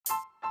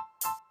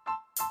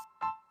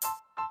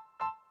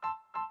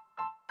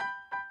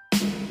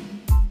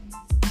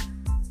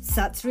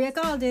Sat Sri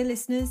Akal, dear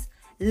listeners.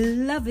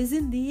 Love is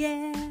in the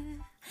air.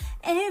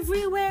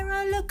 Everywhere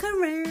I look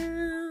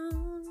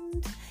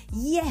around.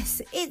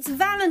 Yes, it's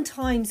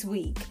Valentine's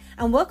week.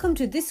 And welcome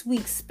to this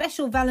week's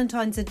special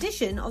Valentine's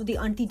edition of the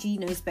Auntie G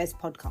Knows Best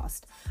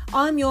podcast.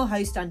 I'm your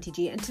host, Auntie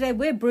G, and today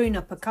we're brewing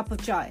up a cup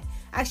of chai.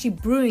 Actually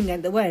brewing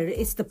it where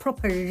it's the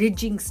proper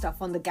ridging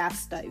stuff on the gas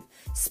stove,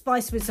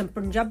 spiced with some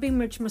Punjabi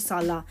Mirch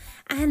Masala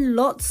and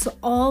lots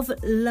of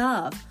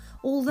love.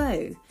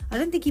 Although, I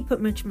don't think he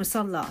put Mirch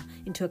Masala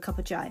into a cup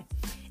of chai.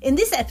 In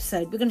this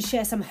episode, we're going to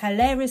share some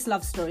hilarious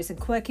love stories and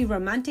quirky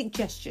romantic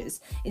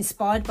gestures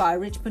inspired by our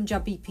rich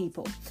Punjabi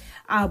people.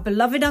 Our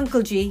beloved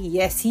Uncle G,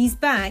 yes, he's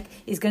back,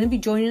 is going to be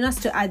joining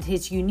us to add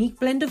his unique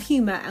blend of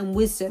humour and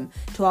wisdom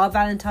to our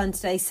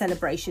Valentine's Day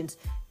celebrations.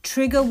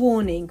 Trigger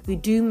warning, we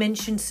do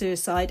mention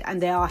suicide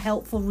and there are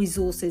helpful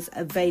resources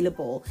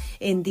available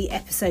in the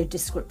episode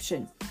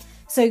description.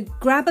 So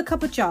grab a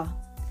cup of chai,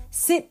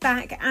 sit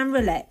back and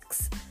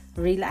relax.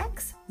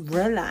 Relax.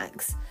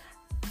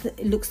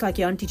 It looks like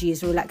your Auntie G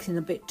is relaxing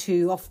a bit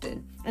too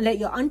often. And let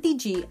your Auntie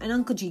G and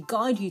Uncle G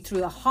guide you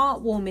through a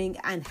heartwarming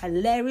and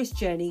hilarious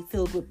journey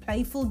filled with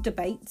playful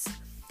debates,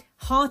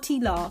 hearty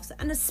laughs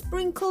and a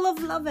sprinkle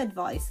of love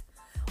advice.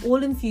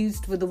 All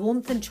infused with the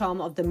warmth and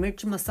charm of the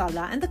Mirch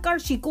Masala and the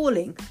Karshi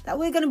calling that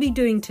we're going to be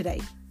doing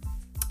today.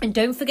 And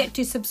don't forget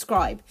to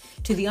subscribe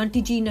to the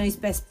Auntie G Knows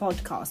Best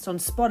podcast on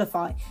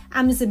Spotify,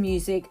 Amazon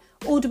Music,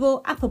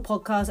 Audible, Apple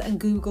Podcasts and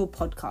Google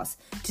Podcasts.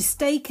 To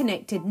stay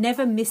connected,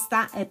 never miss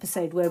that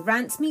episode where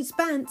rants meets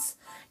bants,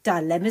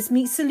 dilemmas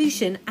meet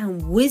solution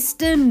and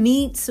wisdom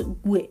meets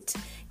wit.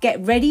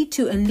 Get ready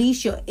to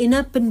unleash your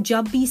inner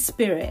Punjabi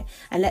spirit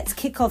and let's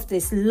kick off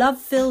this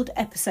love-filled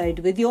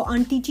episode with your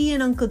Auntie G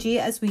and Uncle G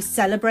as we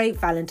celebrate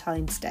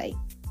Valentine's Day.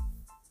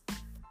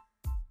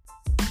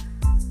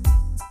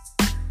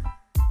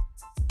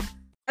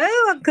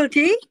 Oh, Uncle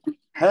G.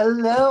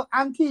 Hello,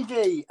 Auntie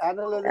G.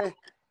 And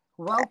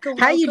welcome.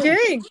 How are you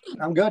doing?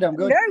 I'm good.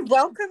 No,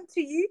 welcome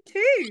to you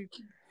too.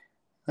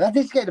 That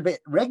is getting a bit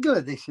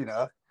regular, this, you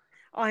know.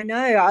 I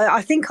know.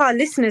 I think our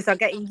listeners are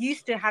getting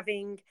used to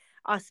having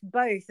us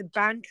both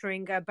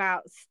bantering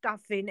about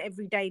stuff in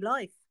everyday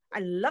life. I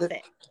love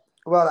it.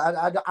 Well,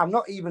 I'm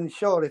not even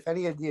sure if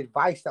any of the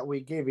advice that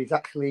we give is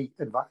actually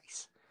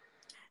advice.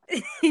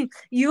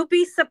 You'll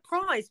be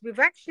surprised. We've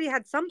actually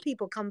had some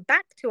people come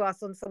back to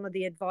us on some of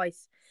the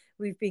advice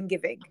we've been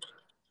giving.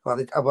 Well,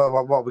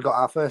 we got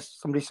our first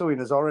somebody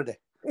suing us already.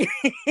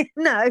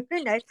 No,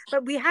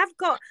 but we have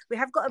got a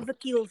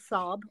Vakil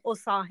Saab or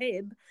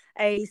Sahib,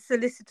 a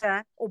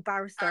solicitor or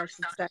barrister, I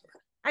should say.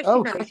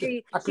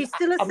 Actually, no, she's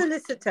still a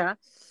solicitor,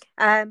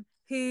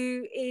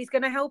 who is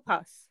going to help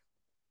us.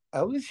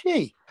 Oh, is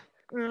she?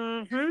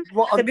 Mm-hmm.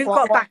 So we've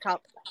got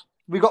backup.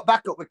 We got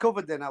backup. We're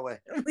covered then, are we?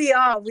 We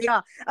are.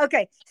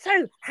 Okay,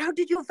 so how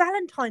did your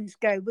Valentine's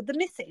go with the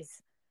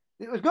missus?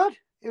 It was good.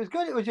 It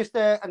was just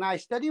a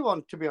nice steady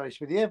one, to be honest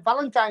with you.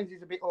 Valentine's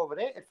is a bit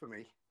overrated for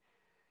me.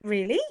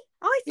 Really?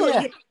 I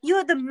thought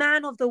you're the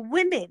man of the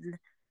women,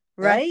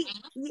 right?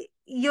 Yeah.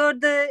 You're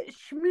the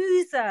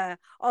schmoozer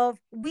of,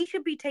 we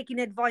should be taking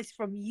advice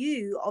from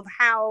you of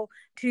how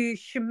to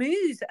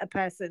schmooze a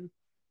person.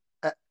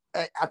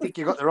 I think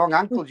you got the wrong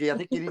Uncle G. I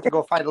think you need to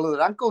go find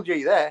another Uncle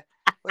G there.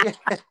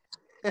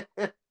 No,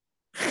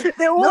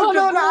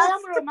 I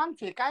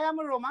am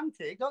a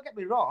romantic. Don't get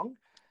me wrong.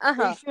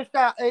 It's just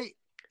that,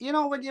 you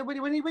know, when you're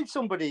with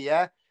somebody,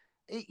 yeah,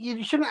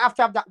 you shouldn't have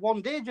to have that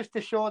one day just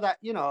to show that,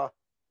 you know,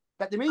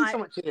 that they mean so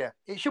much to you.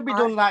 It should be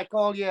done like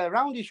all year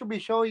round. You should be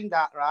showing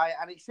that, right?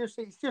 And it's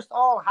just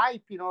all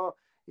hype, you know.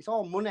 It's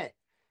all money,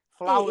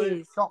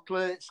 flowers,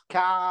 chocolates,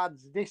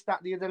 cards, this,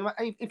 that, the other.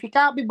 If you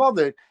can't be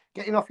bothered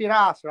getting off your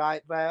ass,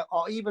 right,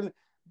 or even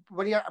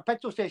when you're at a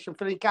petrol station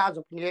filling cars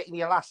up and you're getting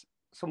your last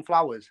some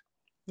flowers.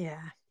 Yeah.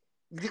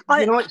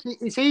 You know,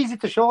 it's easy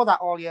to show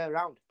that all year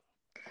round.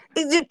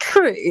 It's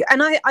true.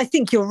 And I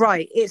think you're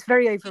right. It's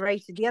very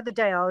overrated. The other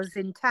day I was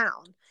in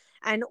town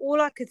and all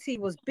I could see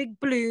was big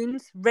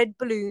balloons, red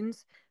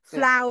balloons,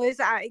 flowers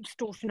at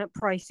extortionate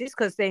prices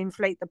because they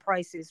inflate the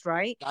prices,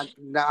 right? I'm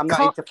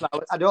not into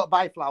flowers. I don't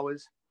buy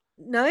flowers.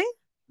 No?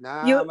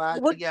 No,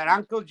 man. Your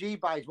Uncle G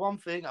buys one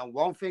thing and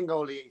one thing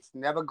only. It's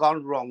never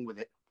gone wrong with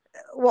it.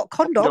 What,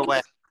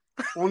 condoms?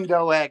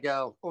 Underwear,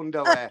 girl.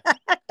 Underwear.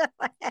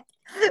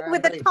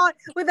 with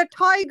a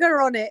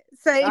tiger on it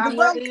saying I'm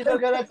not even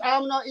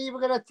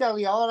gonna tell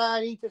you. All I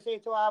need to say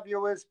to our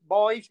viewers,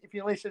 boys, if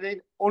you're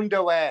listening,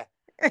 underwear.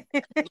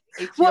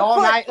 It's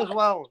your night as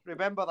well.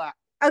 Remember that.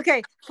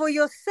 Okay, for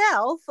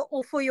yourself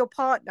or for your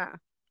partner?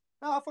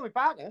 No, for my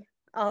partner.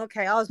 Oh,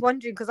 okay. I was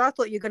wondering because I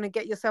thought you were going to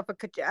get yourself a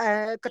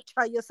kacha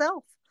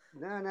yourself.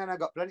 No, I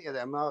got plenty of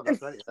them. But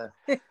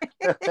to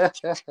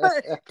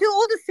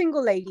all the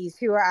single ladies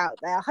who are out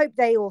there, I hope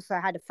they also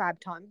had a fab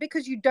time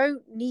because you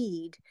don't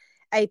need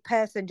a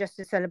person just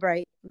to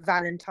celebrate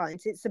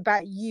Valentine's. It's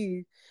about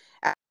you,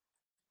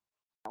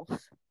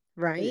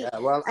 right? Yeah.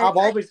 Well, I've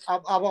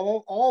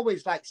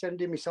always like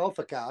sending myself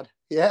a card.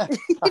 Yeah.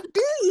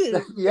 Do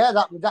you? Yeah.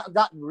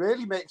 That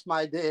really makes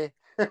my day.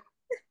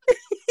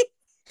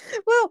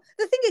 Well,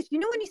 the thing is,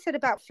 when you said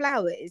about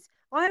flowers,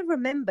 I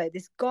remember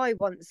this guy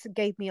once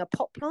gave me a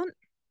pot plant.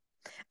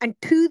 And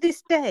to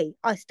this day,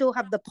 I still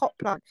have the pot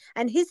plant.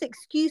 And his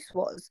excuse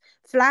was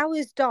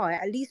flowers die,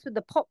 at least with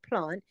the pot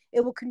plant,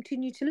 it will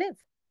continue to live.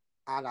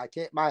 And I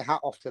take my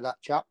hat off to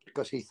that chap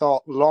because he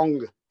thought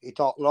long. He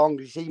thought long.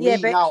 You see, Yeah,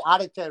 me but now,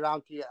 I'd have turned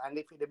around to you, and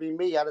if it had been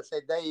me, I'd have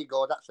said, there you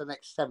go, that's the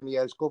next 7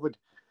 years covered.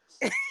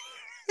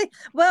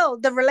 well,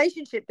 the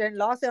relationship didn't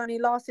last. It only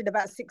lasted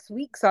about 6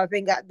 weeks, I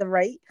think, at the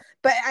rate.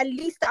 But at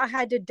least I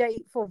had a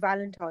date for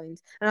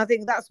Valentine's. And I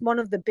think that's one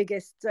of the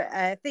biggest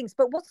things.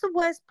 But what's the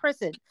worst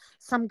present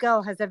some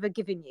girl has ever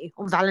given you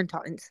on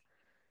Valentine's?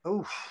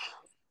 Oh,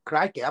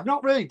 crikey. I've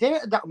not really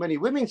dated that many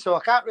women, so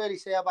I can't really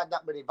say I've had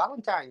that many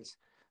Valentines.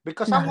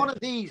 Because I'm No. one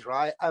of these,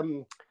 right?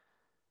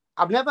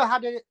 I've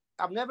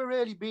never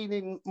really been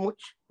in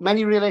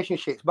many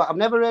relationships, but I've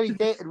never really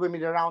dated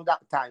women around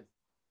that time.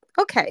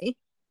 Okay.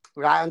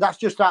 Right, and that's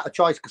just out of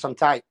choice because I'm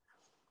tight.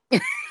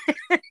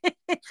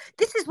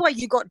 This is why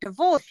you got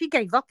divorced. She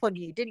gave up on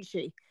you, didn't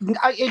she?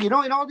 In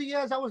all the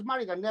years I was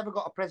married, I never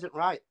got a present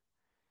right.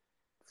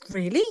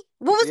 Really?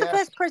 What was the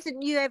first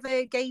present you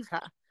ever gave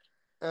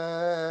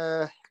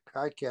her?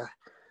 Crikey.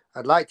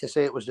 I'd like to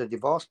say it was the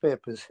divorce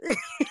papers.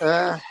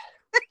 What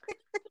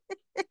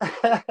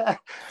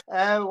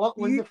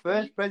was the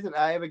first present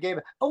I ever gave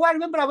her? Oh, I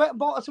remember I went and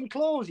bought her some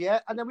clothes,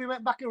 and then we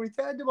went back and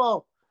returned them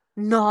all.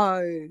 No.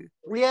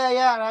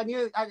 Yeah. I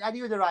knew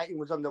the writing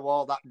was on the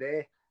wall that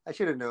day. I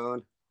should have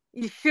known.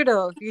 You should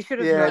have.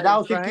 Yeah, known,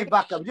 now thinking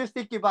back, I'm just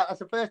thinking back. That's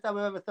the first time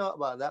I ever thought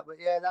about that. But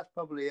yeah, that's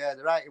probably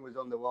the writing was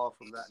on the wall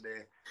from that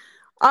day.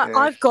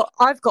 I've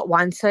got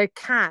one. So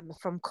Cam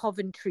from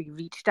Coventry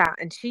reached out,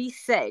 and she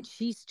said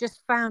she's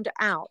just found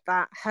out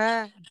that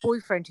her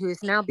boyfriend, who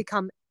has now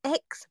become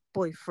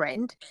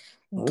ex-boyfriend,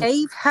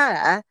 gave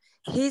her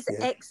his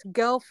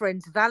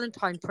ex-girlfriend's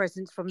Valentine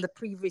presents from the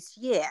previous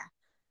year.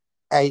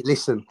 Hey,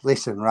 listen,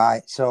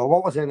 right. So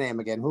what was her name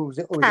again? Who was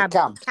it?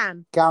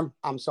 Cam.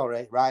 I'm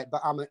sorry, right?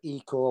 But I'm an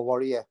eco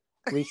warrior.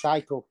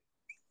 Recycle.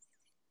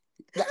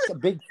 That's a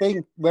big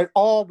thing. We're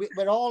all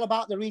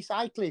about the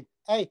recycling.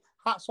 Hey,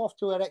 hats off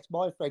to her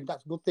ex-boyfriend.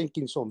 That's good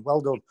thinking, son.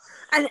 Well done.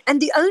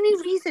 And the only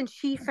reason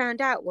she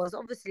found out was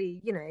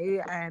obviously,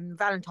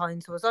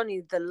 Valentine's was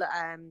only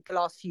the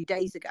last few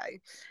days ago.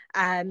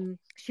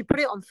 She put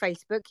it on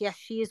Facebook. Yes,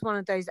 she is one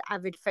of those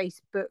avid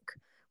Facebook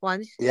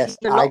ones. Yes,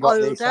 she's a lot I got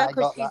older, this. I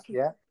got that.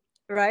 Yeah.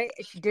 Right.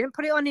 She didn't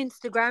put it on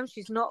Instagram.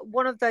 She's not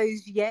one of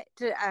those yet.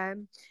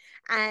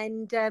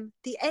 And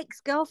the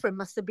ex-girlfriend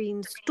must have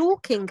been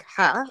stalking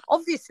her,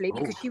 obviously,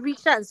 because she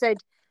reached out and said,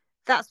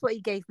 "That's what he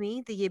gave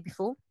me the year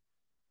before."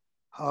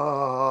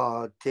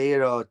 Oh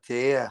dear.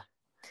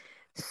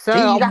 So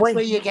see, that's where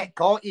you get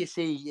caught. You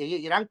see,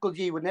 your Uncle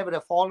G would never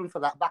have fallen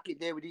for that. Back in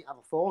the day, we didn't have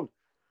a phone.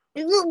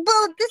 Well,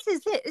 this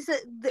is it. Is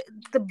it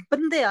the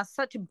bande are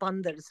such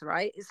bunders,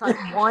 right? It's like,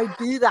 why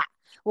do that?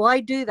 Why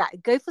do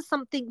that? Go for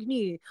something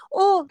new,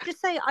 or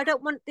just say, I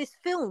don't want this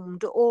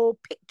filmed or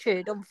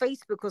pictured on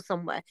Facebook or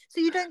somewhere,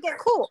 so you don't get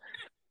caught.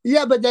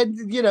 Yeah, but then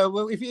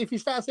if you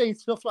start saying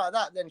stuff like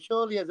that, then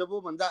surely as a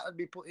woman that would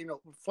be putting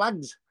up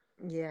flags.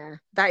 Yeah,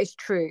 that is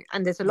true,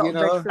 and there's a lot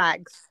of red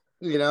flags.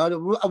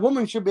 A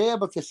woman should be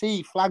able to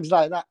see flags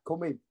like that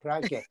coming.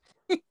 Crikey.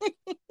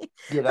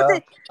 Hang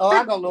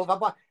on,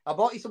 love. I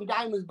bought you some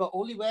diamonds, but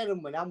only wear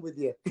them when I'm with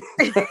you.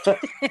 Because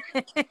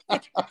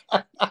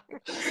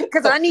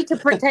I need to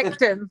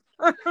protect him.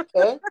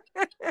 Well,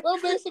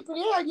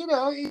 basically,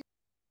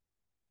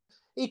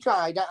 he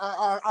tried.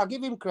 I'll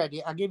give him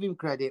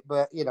credit.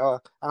 But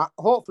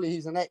hopefully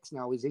he's an ex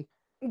now, is he?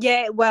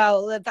 Yeah,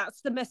 well, that's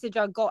the message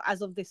I got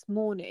as of this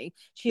morning.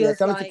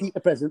 Tell her to keep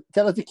the present.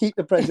 Tell her to keep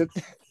the present.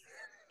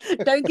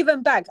 Don't give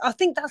them back. I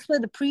think that's where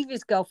the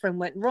previous girlfriend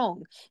went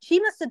wrong. She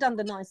must have done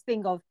the nice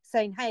thing of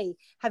saying, "Hey,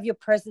 have your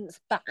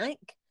presents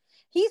back."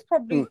 He's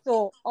probably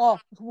thought, "Oh,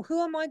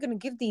 who am I going to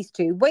give these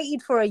to?"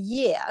 Waited for a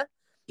year,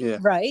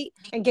 right,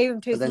 and gave them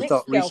to his next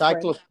girlfriend.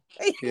 Recycle.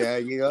 Yeah,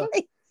 you go.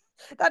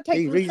 That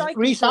takes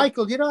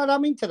recycled. You know what?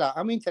 I'm into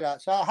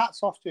that. So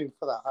hats off to him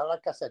for that.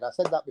 Like I said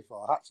that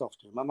before. Hats off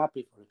to him. I'm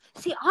happy for him.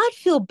 See, I'd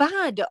feel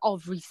bad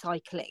of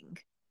recycling.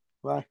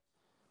 Why?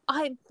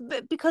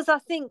 Because I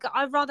think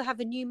I'd rather have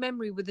a new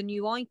memory with a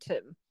new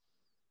item.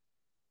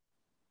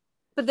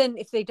 But then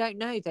if they don't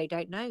know, they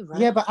don't know, right?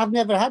 Yeah, but I've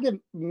never had a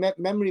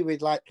memory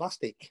with like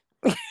plastic.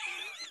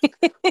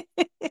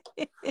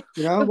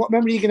 What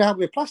memory are you going to have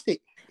with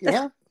plastic?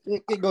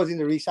 It goes in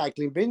the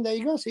recycling bin. There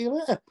you go. See you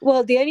later.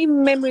 Well, the only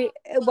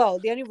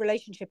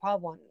relationship I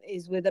want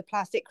is with a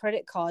plastic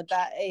credit card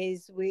that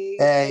is with.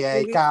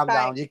 Hey, calm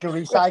down. You can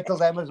recycle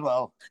them as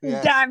well.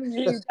 Yeah. Damn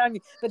you.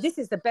 But this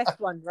is the best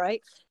one,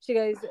 right? She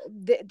goes,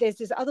 there's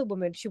this other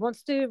woman. She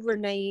wants to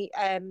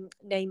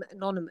name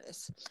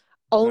anonymous.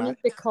 Only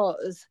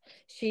because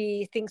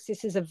she thinks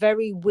this is a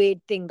very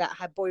weird thing that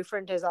her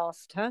boyfriend has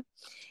asked her.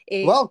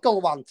 Well,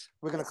 Kulwant.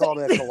 We're going to call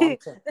her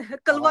Kulwanta.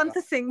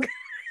 Kulwanta Singh.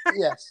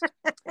 Yes.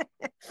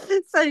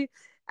 So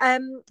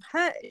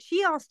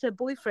she asked her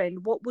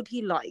boyfriend what would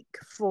he like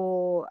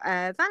for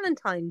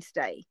Valentine's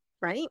Day,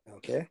 right?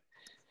 Okay.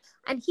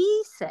 And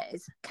he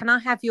says, "Can I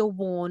have your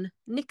worn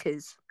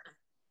knickers?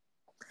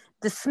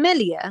 The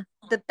smellier,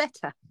 the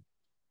better."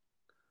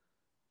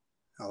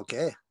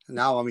 Okay,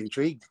 now I'm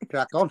intrigued.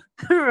 Crack on.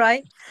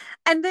 Right.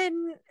 And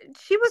then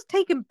she was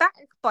taken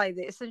back by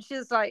this, and she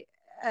was like,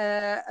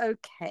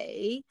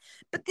 okay.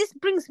 But this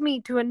brings me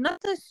to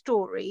another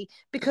story,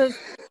 because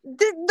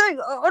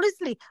no,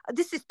 honestly,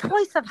 this is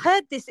twice I've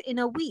heard this in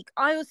a week.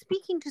 I was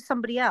speaking to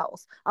somebody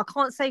else. I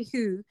can't say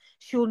who.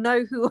 She'll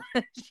know who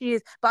she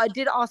is, but I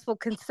did ask for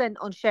consent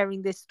on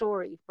sharing this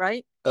story,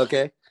 right?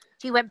 Okay.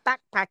 She went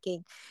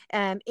backpacking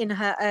in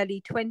her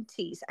early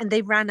 20s, and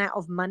they ran out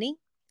of money.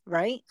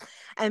 Right,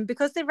 and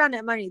because they ran out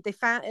of money,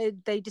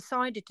 they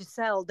decided to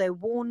sell their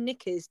worn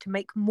knickers to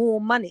make more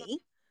money,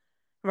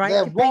 right?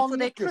 They're To pay for worn their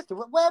knickers. trip,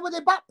 Where were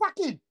they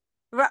backpacking?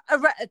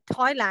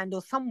 Thailand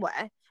or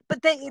somewhere.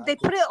 But they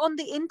put it on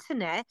the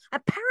internet.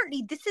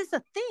 Apparently, this is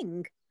a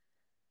thing.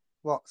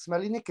 What?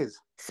 Smelly knickers?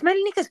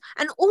 Smelly knickers,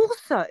 and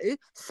also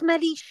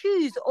smelly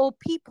shoes, or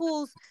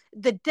people's.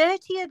 The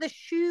dirtier the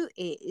shoe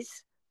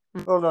is.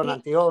 Hold on,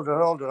 Auntie. Hold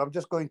on. I'm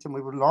just going to my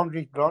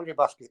laundry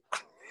basket.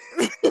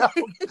 You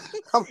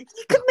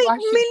could make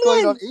millions.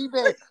 Going on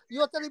eBay.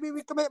 You're telling me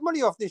we can make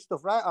money off this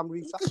stuff, right? I'm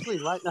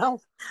recycling right now.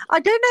 I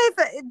don't know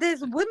if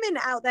there's women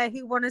out there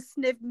who want to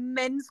sniff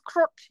men's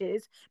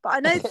crotches, but I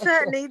know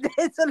certainly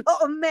there's a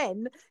lot of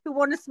men who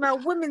want to smell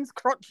women's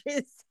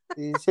crotches.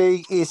 You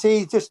see,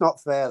 it's just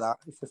not fair. That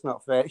it's just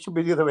not fair. It should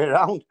be the other way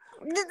around.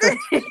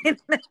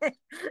 It's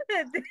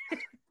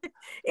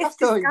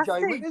That's no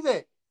enjoyment, is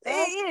it?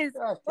 It is.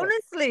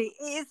 Honestly,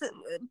 it is.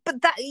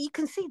 But that you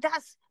can see,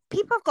 that's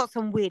people have got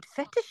some weird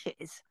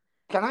fetishes.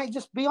 Can I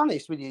just be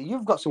honest with you?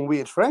 You've got some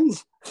weird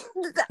friends.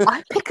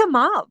 I pick them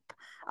up.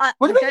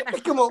 What do you mean you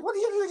pick them up? What do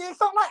you do? It's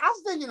not like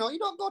Asda, you know. You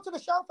don't go to the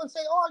shelf and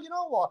say, "Oh, you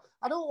know what?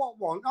 I don't want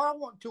one. Oh, I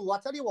want two. I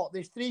tell you what,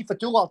 there's 3 for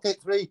 2. I'll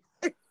take 3."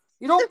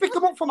 You don't pick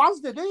them up from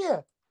Asda, do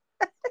you?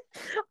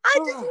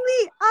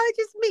 I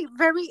just meet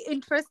very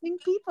interesting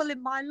people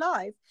in my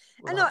life,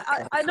 and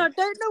I don't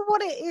know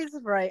what it is,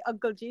 right,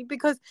 Uncle G,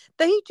 because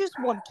they just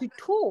want to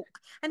talk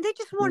and they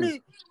just want to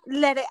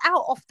let it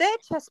out off their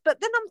chest. But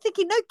then I'm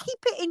thinking, no, keep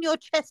it in your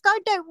chest. I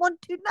don't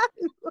want to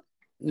know.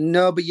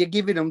 No, but you're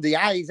giving them the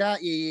eyes,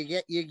 aren't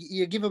you?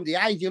 You give them the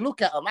eyes. You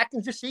look at them. I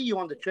can just see you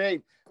on the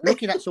train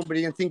looking at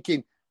somebody and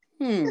thinking,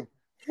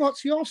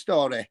 what's your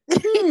story?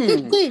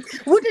 And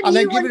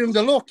then giving them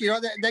the look, you know,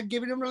 then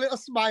giving them a little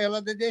smile,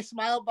 and then they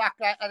smile back,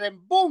 and then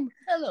boom,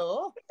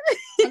 hello.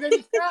 And then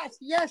it starts,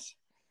 yes,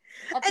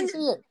 I can see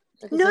it.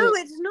 No,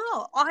 it's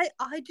not.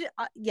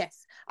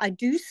 Yes, I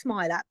do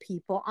smile at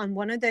people. I'm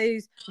one of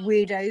those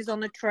weirdos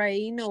on a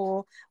train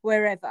or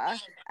wherever.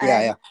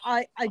 Yeah.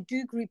 I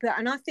do group it,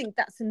 and I think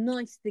that's a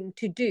nice thing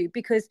to do,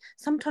 because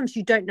sometimes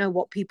you don't know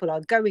what people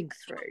are going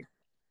through.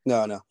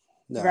 No, right?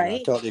 No,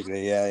 I totally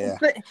agree. Yeah.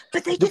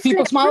 But they do just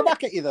people smile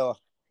back at you though?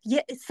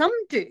 Yeah, some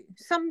do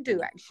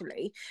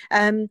actually.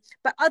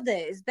 But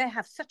others, they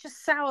have such a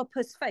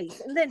sourpuss face.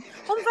 And then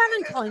on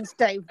Valentine's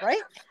Day,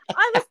 right?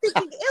 I was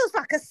thinking it was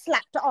like a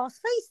slapped ass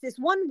face, this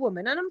one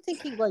woman, and I'm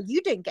thinking, well, you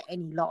didn't get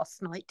any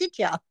last night, did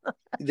you?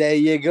 There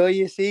you go.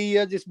 You see,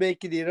 you're just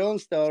making your own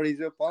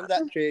stories up on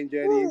that train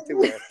journey into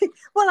work.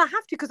 Well, I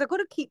have to, because I've got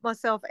to keep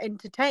myself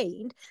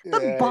entertained.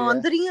 But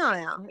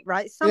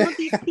right? Some of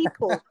these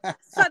people,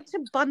 such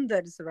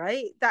abundance,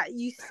 right? That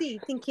you see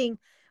thinking,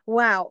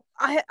 wow.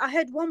 I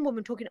heard one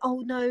woman talking,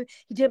 oh no,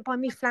 he didn't buy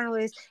me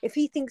flowers. If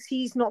he thinks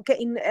he's not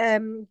going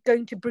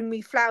to bring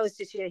me flowers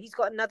this year, he's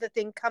got another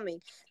thing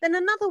coming. Then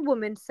another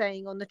woman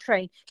saying on the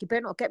train, he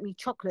better not get me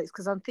chocolates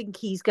because I think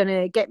he's going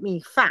to get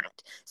me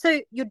fat.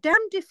 So you're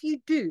damned if you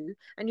do,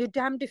 and you're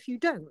damned if you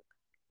don't.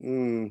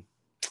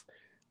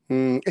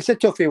 It's a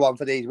toughy one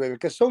for these women,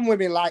 because some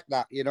women like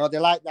that, you know, they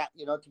like that,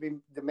 you know,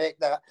 to make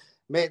that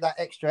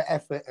extra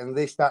effort and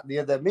this, that, and the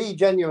other. Me,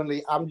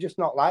 genuinely, I'm just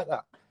not like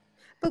that.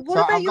 But what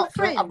about your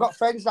friends? I've got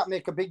friends that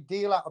make a big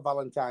deal out of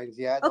Valentine's,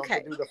 yeah.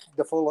 Okay. They do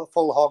the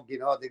full hog, you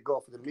know. They go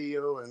for the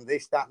meal and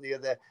this, that, and the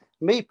other.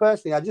 Me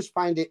personally, I just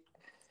find it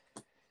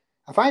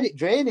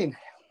draining.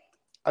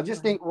 I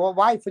just think, well,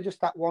 why for just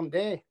that one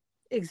day?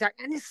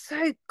 Exactly, and it's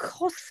so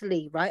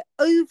costly, right?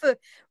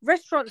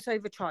 Restaurants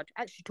overcharge.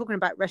 Actually, talking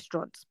about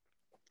restaurants.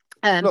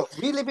 Look,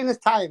 we live in a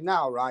time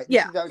now, right?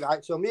 Yeah.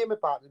 Right. So me and my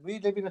partner, we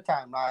live in a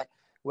time, right,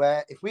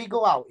 where if we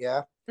go out,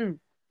 yeah.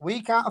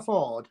 We can't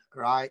afford,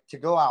 right, to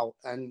go out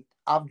and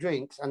have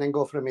drinks and then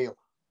go for a meal.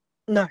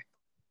 No.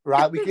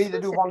 Right? We can either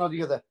do one or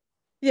the other.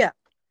 Yeah.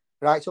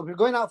 Right? So if we're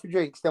going out for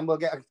drinks, then we'll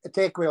get a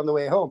takeaway on the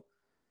way home.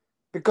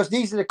 Because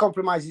these are the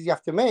compromises you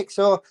have to make.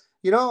 So,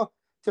 you know,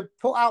 to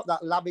put out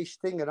that lavish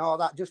thing and all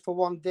that just for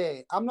one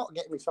day, I'm not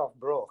getting myself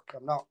broke.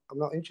 I'm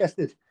not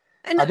interested.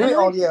 I do it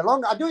all year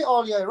long.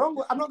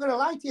 I'm not going to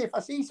lie to you. If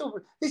I see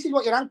something, this is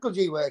what your Uncle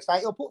G works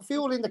like. He'll put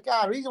fuel in the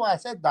car. The reason why I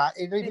said that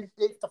is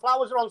if the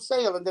flowers are on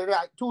sale and they're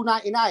like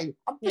 $2.99,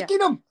 I'm picking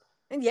them.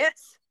 And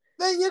yes,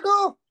 there you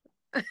go.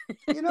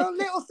 You know,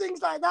 little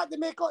things like that, they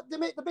make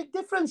the big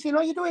difference. You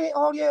know, you're doing it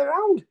all year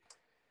round.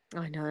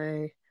 I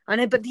know. I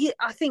know, but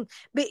I think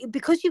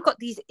because you've got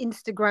these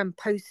Instagram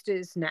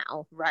posters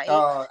now, right?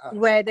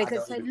 Where they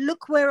can say,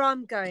 "Look where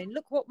I'm going.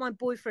 Look what my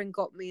boyfriend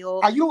got me,"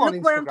 or "Are you on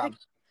 "Look Instagram?" where I'm."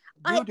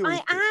 I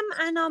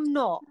am and I'm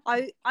not.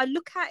 I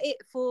look at it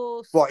for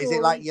what story. is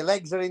it like? Your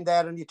legs are in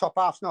there and your top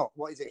half's not.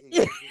 What is it?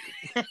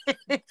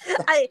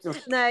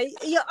 No,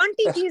 your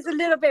auntie G is a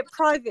little bit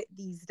private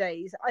these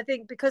days. I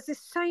think because there's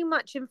so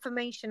much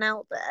information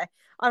out there.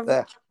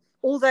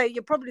 Although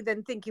you're probably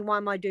then thinking, why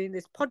am I doing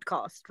this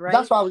podcast, right?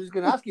 That's what I was just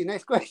going to ask you.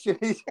 Next question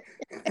is.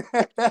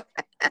 But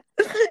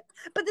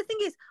the thing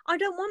is, I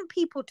want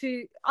people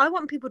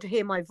to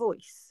hear my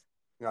voice.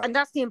 Right. And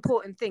that's the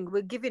important thing.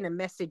 We're giving a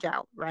message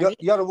out, right?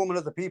 You're a woman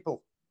of the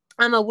people.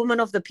 I'm a woman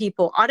of the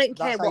people. I don't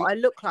care what I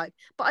look like,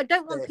 but I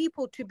don't want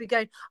people to be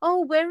going,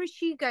 "Oh, where is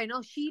she going?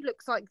 Oh, she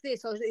looks like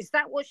this. Or is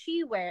that what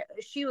she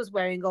was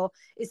wearing? Or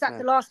is that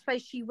the last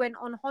place she went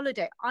on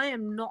holiday?" I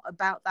am not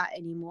about that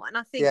anymore. And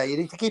I think, you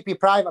need to keep your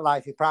private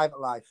life.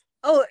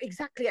 Oh,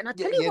 exactly. And I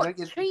tell you what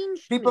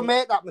changed. People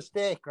make that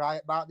mistake,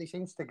 right, about this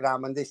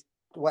Instagram and this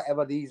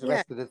whatever these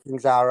rest of the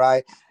things are,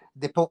 right?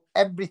 They put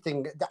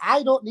everything.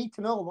 I don't need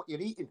to know what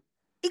you're eating.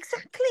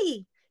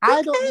 Exactly.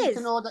 I don't need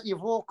to know that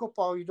you've woke up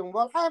or you've done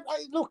well.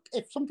 Look,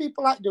 if some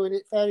people like doing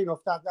it, fair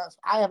enough.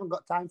 I haven't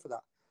got time for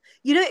that.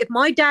 You know, if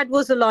my dad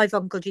was alive,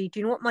 Uncle G,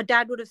 do you know what my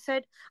dad would have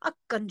said?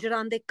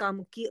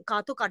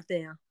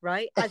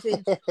 Right? As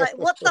in, like,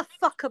 what the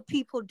fuck are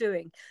people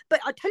doing? But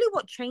I tell you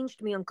what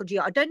changed me, Uncle G.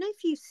 I don't know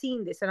if you've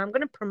seen this, and I'm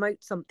going to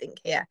promote something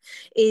here.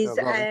 Is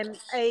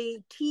a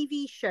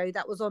TV show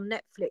that was on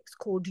Netflix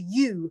called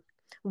You,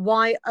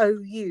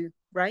 YOU,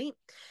 right?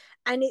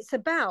 And it's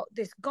about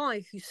this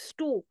guy who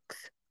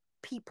stalks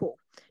people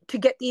to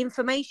get the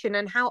information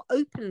and how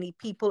openly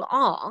people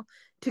are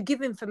to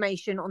give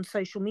information on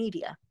social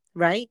media,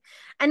 right?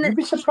 And you'd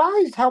be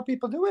surprised how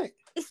people do it.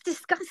 It's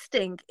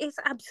disgusting. It's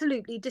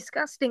absolutely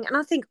disgusting. And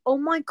I think, oh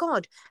my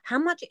God, how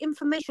much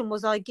information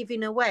was I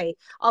giving away?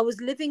 I was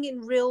living in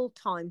real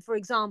time. For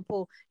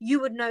example, you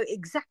would know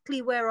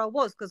exactly where I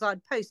was because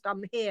I'd post,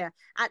 "I'm here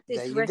at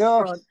this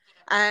restaurant."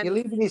 You're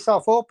leaving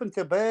yourself open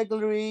to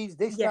burglaries,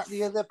 this, that,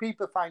 the other.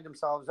 People find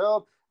themselves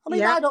home. I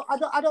mean, I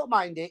don't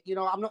mind it. You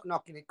know, I'm not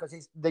knocking it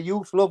because the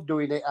youth love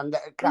doing it and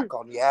crack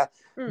on,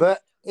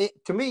 But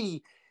to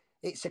me,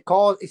 it's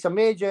a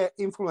major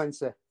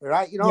influencer,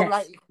 right? You know,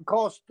 like, of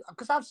course,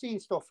 because I've seen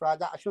stuff, right,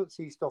 that I shouldn't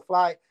see stuff.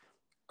 Like,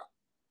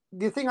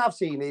 the thing I've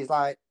seen is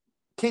like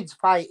kids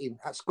fighting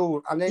at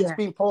school, and then it's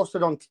been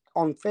posted on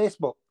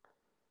Facebook.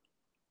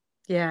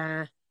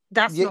 Yeah,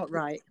 that's not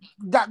right.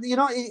 That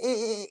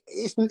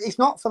it's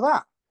not for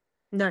that.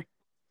 No,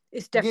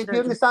 it's definitely.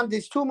 You understand?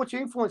 There's too much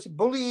influence,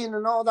 bullying,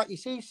 and all that. You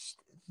see,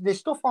 there's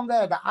stuff on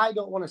there that I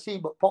don't want to see,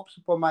 but pops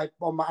up on my,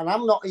 and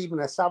I'm not even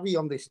a savvy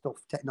on this stuff,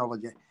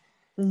 technology.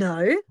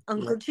 No,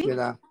 Uncle G. You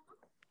know,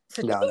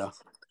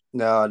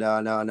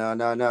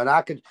 no.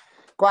 I could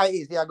quite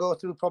easily. I go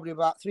through probably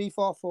about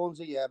 3-4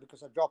 phones a year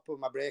because I drop on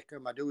my breaker,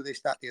 I do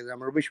this, that, the other.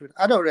 I'm rubbish with.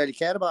 I don't really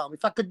care about them.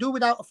 If I could do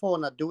without a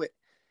phone, I'd do it.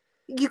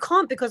 You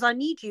can't because I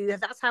need you.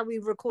 That's how we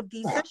record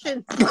these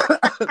sessions.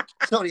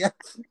 Sorry.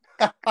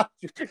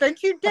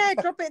 Don't you dare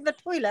drop it in the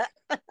toilet.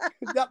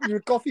 Your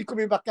coffee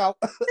coming back out.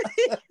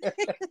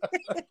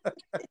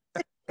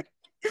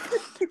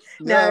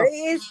 No, it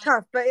is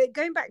tough. But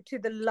going back to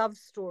the love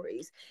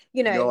stories,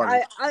 you know,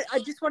 I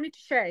just wanted to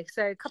share.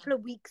 So a couple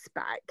of weeks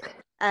back,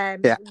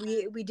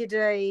 we did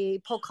a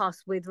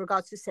podcast with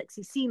regards to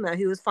Sexy Seema,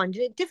 who was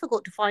finding it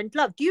difficult to find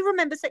love. Do you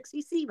remember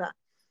Sexy Seema?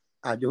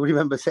 I do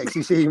remember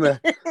Sexy Seema.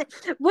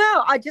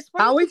 Well, I just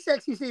how is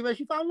Sexy Seema?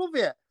 She found love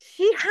yet?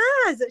 She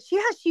has.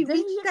 She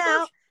reached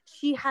out.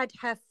 She had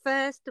her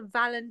first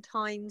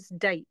Valentines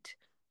date,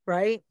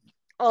 right?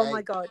 Oh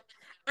my God.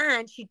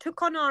 And she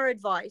took on our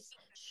advice.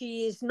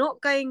 She is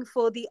not going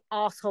for the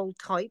arsehole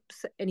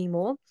types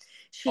anymore.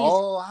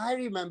 I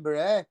remember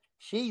her.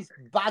 She's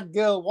bad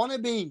girl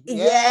wannabe.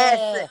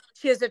 Yes.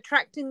 She was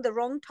attracting the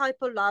wrong type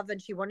of love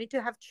and she wanted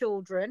to have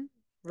children,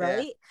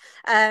 right?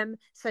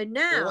 So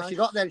now... what she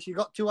got then? She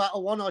got 2 out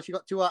of 1 or she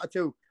got 2 out of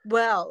 2?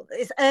 Well,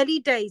 it's early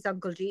days,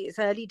 Uncle G. It's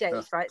early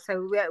days, right?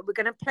 So we're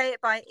going to play it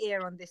by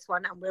ear on this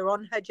one, and we're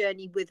on her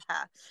journey with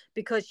her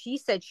because she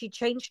said she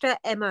changed her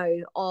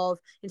MO of,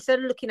 instead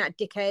of looking at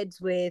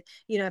dickheads with,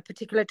 you know,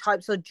 particular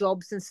types of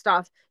jobs and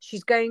stuff,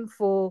 she's going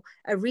for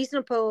a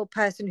reasonable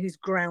person who's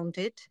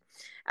grounded.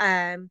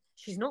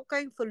 She's not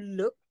going for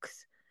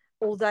looks,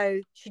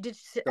 although she did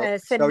send me...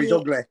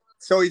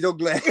 So he's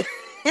ugly.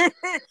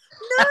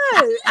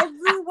 No,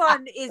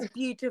 everyone is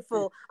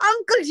beautiful.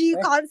 Uncle, you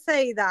can't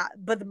say that.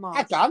 But the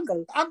I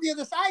can. I'm the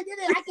other side, isn't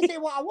it? I can say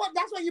what I want.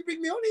 That's what you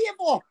bring me on here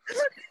for.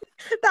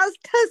 That's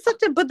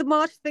such a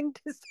badmash thing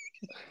to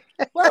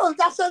say. Well,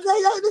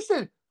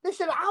 listen.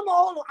 I'm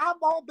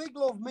all big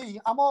love. Me,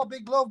 I'm all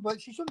big love.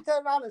 But she shouldn't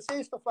turn around and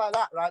say stuff like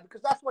that, right?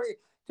 Because that's what it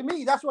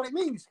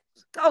means.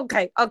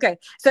 Okay.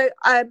 So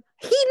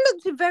he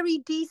looked very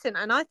decent,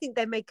 and I think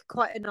they make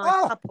quite a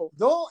nice couple.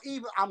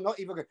 I'm not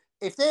even good.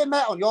 if they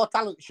met on your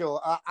talent show,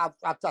 I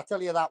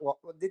tell you that. What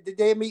did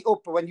they meet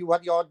up when you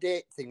had your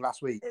date thing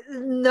last week?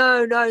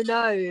 No,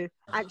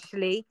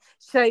 actually.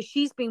 So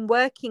she's been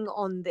working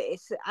on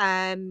this.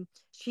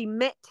 She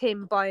met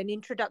him by an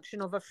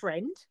introduction of a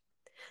friend.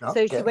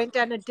 Okay. So she went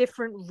down a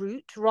different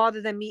route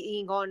rather than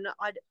meeting on,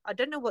 I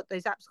don't know what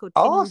those apps called.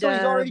 Oh, Tinder, so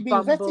he's already been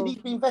Bumble. vetted. He's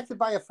been vetted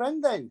by a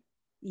friend then.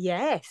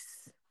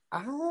 Yes.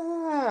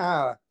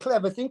 Ah,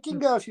 clever thinking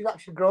girl. She's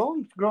actually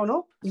grown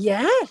up.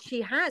 Yeah,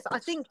 she has. I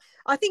think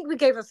we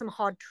gave her some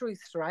hard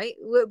truths, right?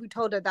 We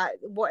told her that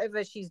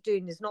whatever she's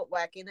doing is not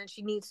working and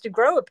she needs to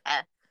grow a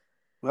pair.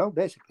 Well,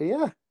 basically,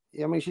 yeah.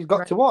 I mean, she's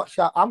got to watch.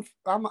 I'm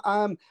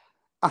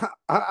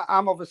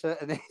of a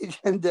certain age,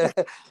 and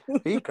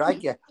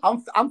crikey,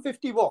 I'm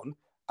 51,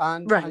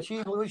 and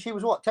she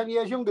was what, 10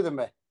 years younger than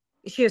me.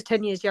 She was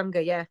 10 years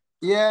younger, yeah.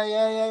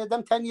 Yeah.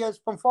 Them 10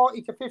 years from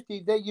 40 to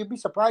 50, you'd be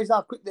surprised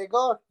how quick they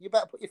go. You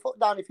better put your foot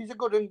down. If he's a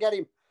good one, get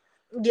him.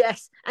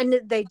 Yes,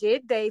 and they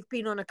did. They've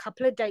been on a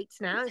couple of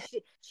dates now.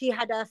 She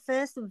had her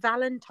first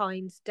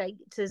Valentine's date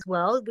as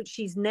well, which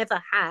she's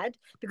never had,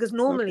 because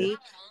normally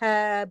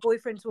her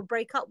boyfriends will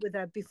break up with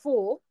her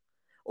before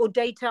or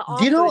date her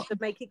afterwards to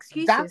make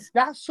excuses.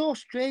 That's so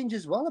strange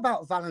as well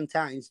about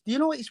Valentine's. Do you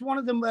know it's one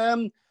of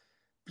them?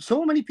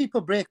 So many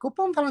people break up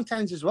on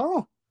Valentine's as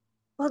well.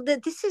 Well,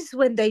 this is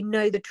when they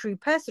know the true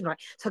person, right?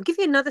 So I'll give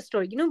you another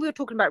story. You know, we were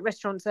talking about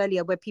restaurants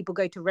earlier where people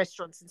go to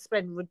restaurants and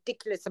spend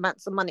ridiculous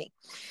amounts of money.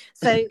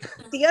 So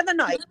the other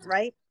night,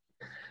 right?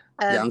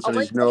 The answer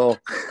is no.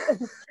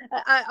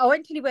 I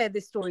won't tell you where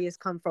this story has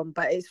come from,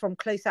 but it's from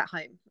close at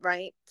home,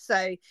 right?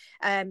 So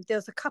there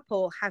was a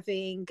couple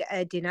having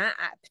a dinner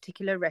at a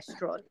particular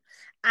restaurant,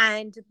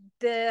 and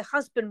the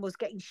husband was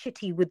getting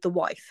shitty with the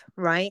wife,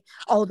 right?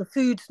 Oh, the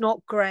food's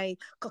not great.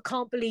 I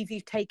can't believe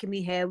you've taken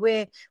me here.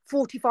 We're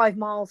 45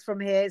 miles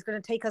from here. It's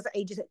going to take us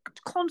ages.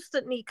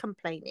 Constantly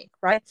complaining,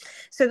 right?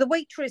 So the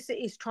waitress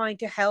is trying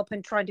to help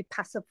and trying to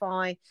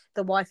pacify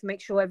the wife,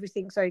 make sure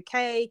everything's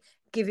okay,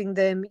 giving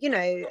them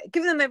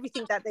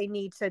everything that they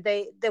need. So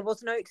there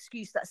was no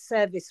excuse that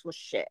service was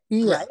shit.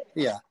 Yeah, right?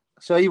 Yeah.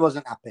 So he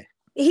wasn't happy.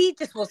 He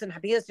just wasn't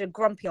happy. He was a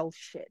grumpy old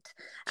shit.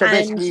 So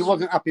basically, he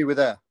wasn't happy with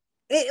her.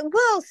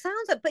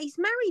 Sounds like, but he's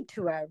married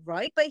to her,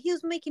 right? But he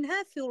was making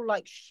her feel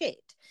like shit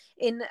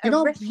in a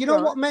restaurant. You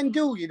know what men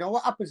do? You know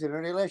what happens in a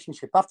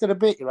relationship? After a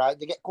bit, right,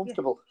 they get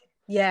comfortable.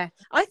 Yeah,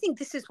 I think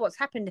this is what's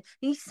happened.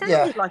 He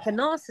sounded like a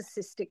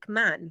narcissistic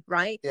man,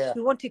 right? Yeah.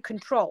 Who wanted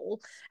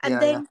control.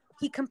 And then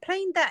he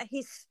complained that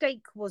his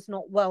steak was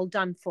not well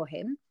done for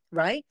him,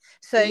 right?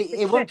 So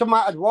it wouldn't have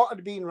mattered what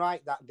had been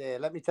right that day,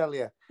 let me tell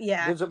you.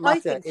 Yeah. It doesn't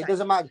matter. It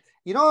doesn't matter.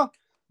 You know,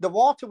 the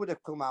water would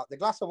have come out, the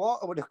glass of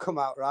water would have come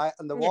out, right?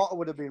 And the water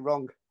would have been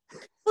wrong.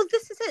 Well,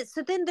 this is it.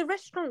 So then the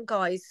restaurant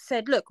guys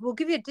said, look, we'll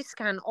give you a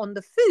discount on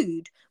the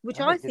food,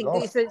 which I think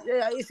is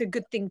a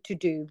good thing to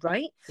do,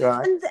 right?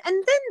 Right. And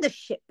then the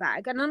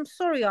shitbag, and I'm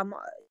sorry, I'm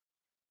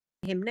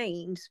him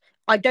names.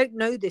 I don't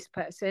know this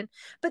person,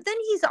 but then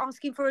he's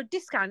asking for a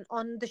discount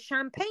on the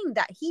champagne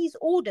that he's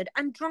ordered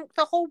and drunk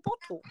the whole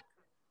bottle.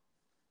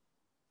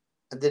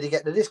 And did he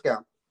get the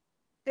discount?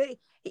 He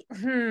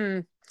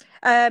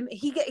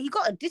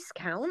got a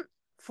discount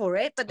for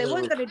it, but they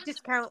weren't going to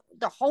discount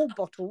the whole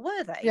bottle,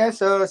 were they? Yeah.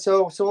 So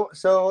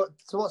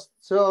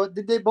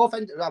did they both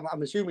end?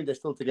 I'm assuming they're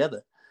still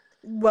together.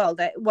 Well,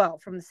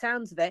 from the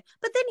sounds of it.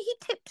 But then he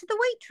tipped the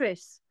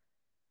waitress.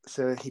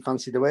 So he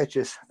fancied the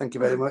waitress. Thank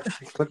you very much.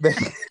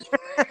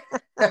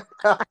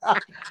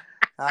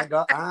 I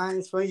got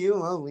eyes for you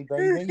only,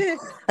 baby.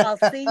 I'll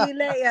see you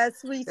later,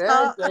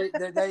 sweetheart.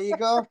 There you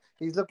go.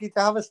 He's looking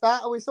to have a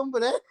starter with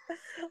somebody.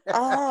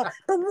 But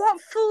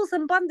what fools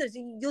and blunders!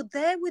 You're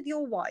there with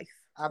your wife.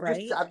 I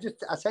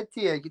said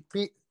to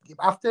you,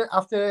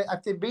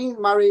 after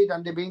being married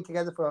and they've been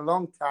together for a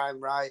long time,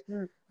 right?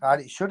 Right,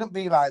 it shouldn't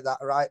be like that,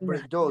 right? But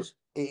it does.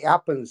 It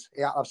happens.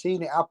 Yeah, I've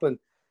seen it happen.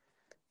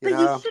 You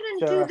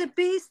shouldn't do the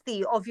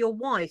beastie of your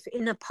wife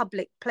in a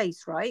public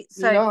place, right?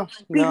 So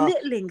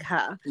belittling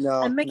her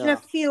and making her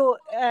feel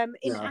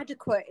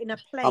inadequate in a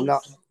place.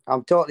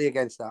 I'm totally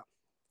against that.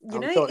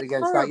 I'm totally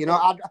against that. Horrible. You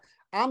know,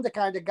 I'm the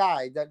kind of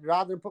guy that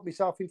rather than put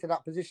myself into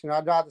that position,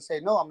 I'd rather say,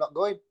 no, I'm not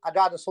going. I'd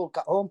rather sulk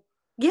at home.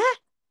 Yeah.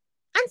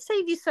 And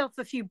save yourself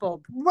a few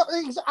bob. Well,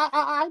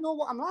 I know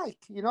what I'm like.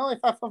 You know, if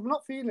I'm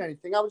not feeling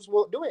anything, I just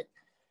won't do it.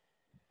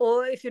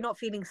 Or if you're not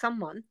feeling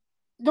someone.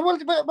 Well,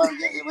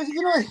 it was,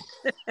 you know,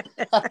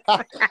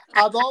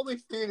 I'm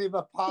always feeling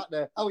my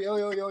partner. Oh, yo.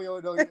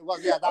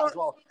 Well, yeah, that as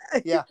well.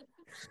 Yeah.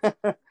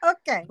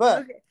 Okay.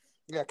 But, okay.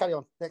 Yeah, carry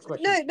on. Next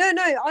question. No.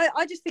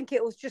 I just think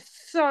it was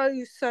just so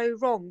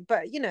wrong.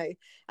 But, you know,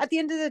 at the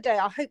end of the day,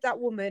 I hope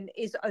that woman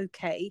is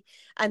okay.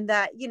 And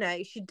that, you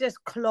know, she does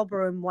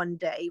clobber him one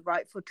day,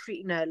 right, for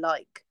treating her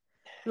like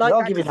Like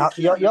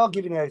you're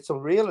giving her some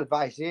real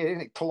advice here,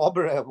 isn't it?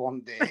 Clobber her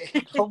one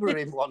day, clobber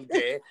him one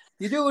day.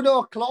 You do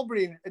know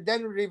clobbering, and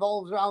then it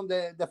revolves around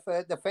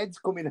the feds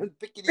coming and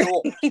picking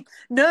you up.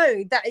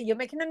 No, that you're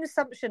making an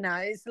assumption now.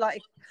 It's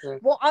like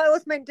what I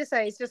was meant to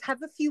say is just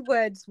have a few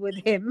words with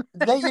him.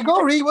 There you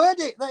go, reword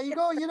it. There you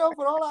go. You know,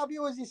 for all our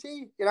viewers, you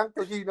see, your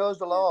Uncle G knows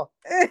the law.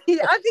 I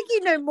think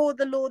you know more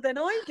the law than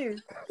I do.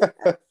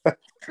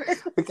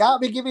 We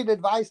can't be giving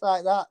advice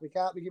like that.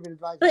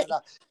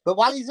 But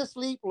while he's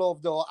asleep,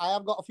 love, though, I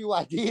have got a few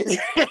ideas.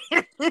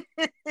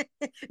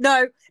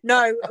 No,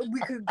 we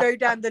could go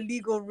down the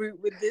legal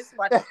route with this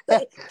one.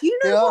 But do you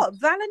know what?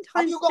 Valentine's Day.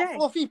 Have you got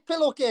fluffy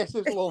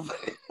pillowcases, love?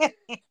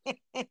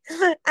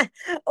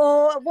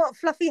 Or what,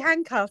 fluffy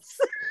handcuffs?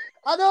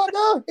 I don't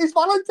know. It's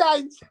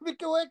Valentine's. We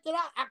can work it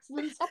out.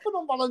 Accidents happen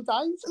on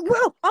Valentine's.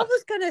 Well, I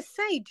was going to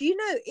say, do you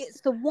know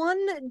it's the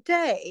one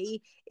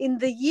day in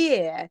the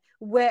year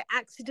where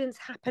accidents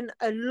happen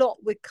a lot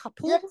with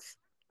couples? Yeah,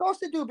 of course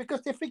they do,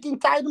 because they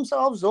freaking tie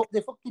themselves up.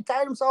 They fucking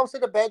tie themselves to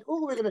the bed.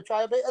 Oh, we're going to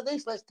try a bit of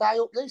this. Let's tie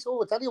up this. Oh,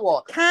 I'll tell you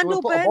what.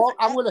 Candle burns.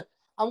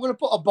 I'm going to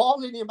put a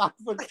ball in your mouth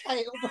and tie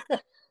it up. What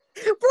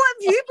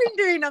have you been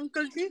doing,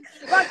 Uncle G?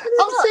 I've seen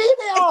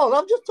it all.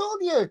 I've just told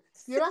you.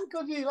 Your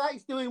Uncle G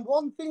likes doing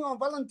one thing on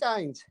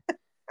Valentine's.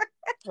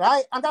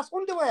 Right? And that's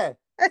underwear.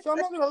 So I'm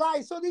not going to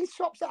lie. So these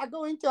shops that I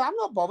go into, I'm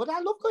not bothered.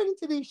 I love going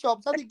into these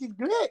shops. I think it's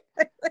great.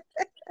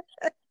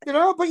 You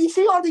know, but you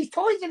see all these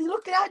toys and you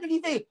look at it and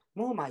you think,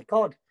 oh my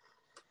God.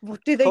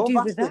 What do they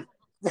do with that?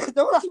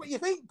 No, that's what you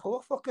think,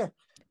 poor fucker.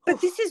 But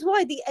this is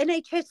why the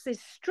NHS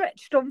is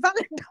stretched on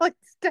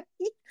Valentine's Day.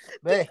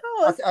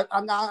 Because...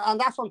 And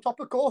that's on top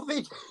of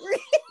COVID.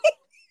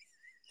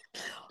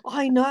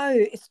 I know.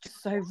 It's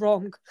just so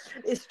wrong.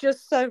 It's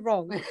just so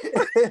wrong.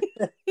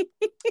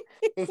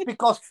 It's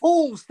because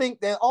fools think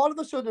they're all of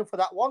a sudden for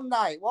that one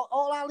night. What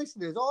all our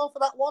listeners, all for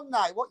that one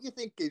night, what you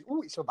think is,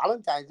 oh, it's for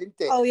Valentine's, isn't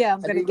it? Oh, yeah,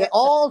 I'm going to get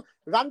all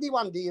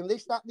randy-wandy and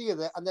this, that, and the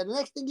other. And then the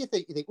next thing you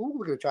think, oh,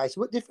 we're going to try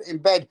something different in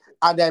bed.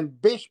 And then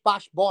bish,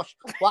 bash, bosh.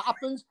 What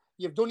happens?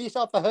 You've done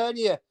yourself a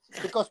hernia.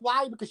 Because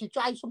why? Because you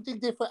tried something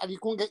different and you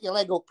couldn't get your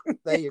leg up.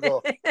 There you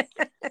go.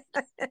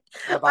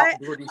 About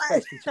bloody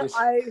fetishes.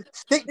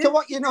 Stick to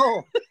what you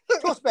know.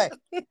 Trust me.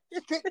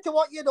 Stick to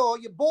what you know.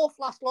 You both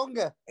last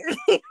longer.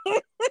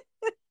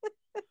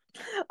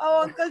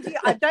 Oh, Uncle G,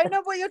 I don't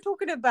know what you're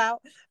talking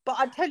about, but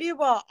I tell you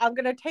what, I'm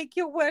going to take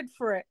your word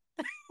for it.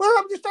 Well,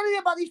 I'm just telling you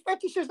about these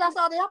fetishes. That's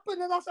how they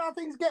happen, and that's how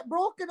things get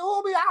broken.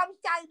 Oh, my arm's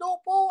tied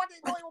up. Oh, I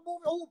didn't know it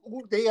was moving.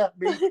 Oh, dear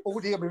me. Oh,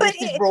 dear, my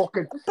wrist is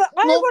broken. But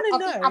I want to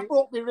know. I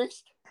broke my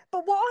wrist.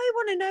 But what I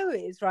want to know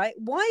is, right,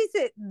 why is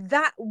it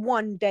that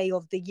one day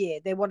of the year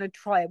they want to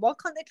try it? Why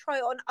can't they try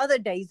it on other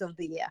days of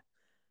the year?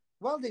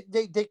 Well,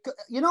 they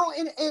you know,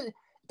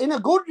 in a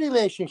good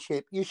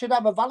relationship, you should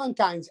have a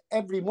Valentine's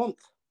every month.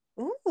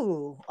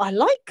 Ooh, I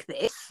like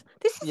this.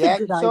 This is a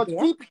good idea.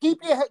 So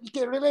keep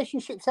your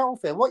relationships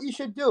healthy. What you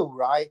should do,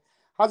 right,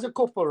 as a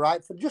couple,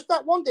 right, for just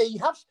that one day, you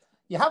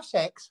have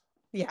sex.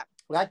 Yeah.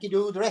 Like you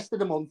do the rest of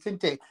the month,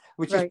 isn't it?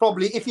 Which is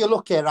probably, if you're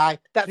lucky, right,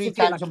 that's 3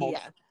 times a month.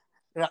 Yeah.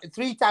 Right,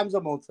 3 times a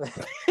month.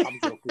 I'm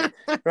joking.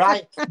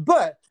 Right?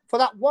 But for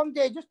that one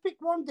day, just pick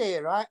one day,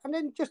 right? And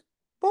then just,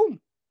 boom,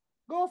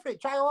 go for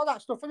it. Try all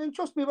that stuff. And then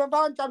trust me, when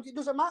Valentine's, it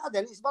doesn't matter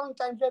then. It's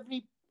Valentine's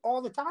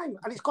all the time.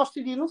 And it's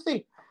costing you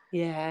nothing.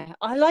 Yeah,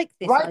 I like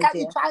this Why idea. can't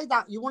you try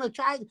that? You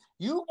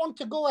want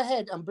to go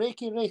ahead and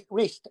break your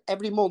wrist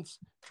every month.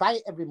 Try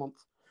it every month.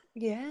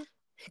 Yeah.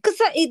 Because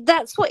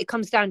that's what it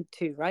comes down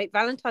to, right?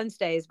 Valentine's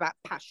Day is about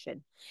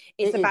passion.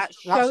 It's about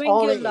showing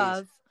your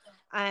love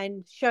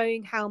and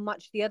showing how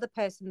much the other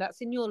person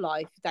that's in your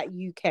life that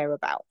you care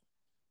about.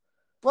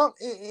 Well,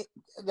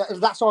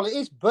 that's all it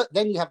is. But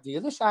then you have the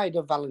other side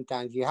of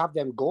Valentine's. You have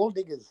them gold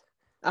diggers.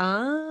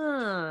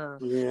 Ah.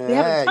 Yeah. We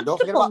haven't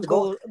touched upon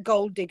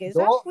gold diggers,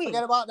 Don't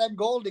forget about them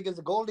gold diggers.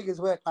 The gold diggers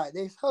work like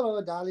this.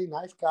 Hello, darling.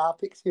 Nice car.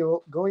 Picks you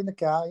up. Go in the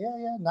car.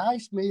 Yeah.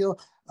 Nice meal.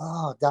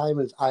 Oh,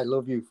 diamonds. I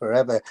love you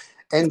forever.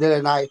 End of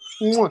the night.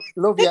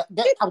 Love you.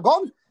 I'm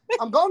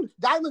gone.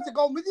 Diamonds are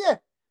gone with you.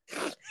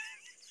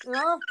 You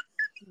know?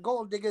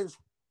 Gold diggers.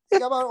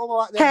 Think about all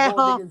like them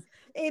gold diggers.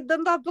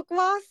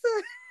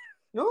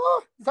 No,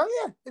 I tell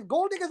you, there's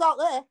gold diggers out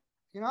there,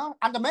 you know,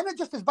 and the men are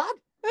just as bad.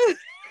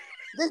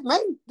 There's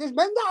men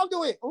that'll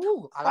do it.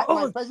 Oh, I like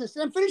my presents.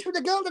 And finish with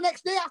the girl the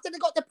next day after they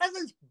got the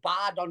presents.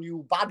 Bad on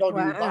you, bad.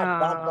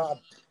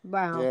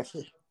 Wow. Yes.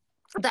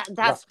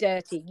 That's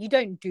dirty. You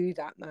don't do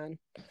that, man.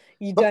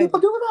 But people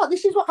do that.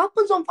 This is what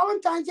happens on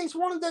Valentine's. It's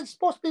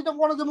supposed to be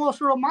one of the most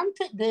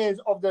romantic days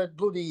of the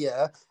bloody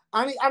year.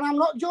 And I'm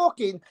not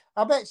joking.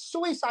 I bet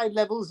suicide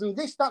levels and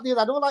this, that, and the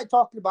other. I don't like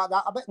talking about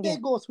that. I bet they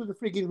go through the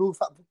frigging roof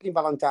at fucking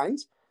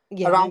Valentine's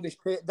around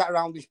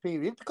this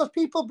period, because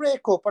people break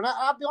up. And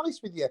I'll be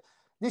honest with you,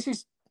 this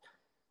is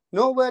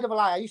no word of a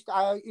lie.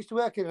 I used to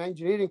work in an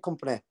engineering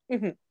company.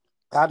 Mm-hmm.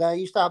 And I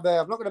used to have,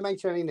 I'm not going to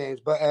mention any names,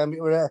 but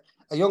it was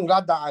a young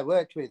lad that I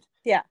worked with.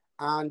 Yeah.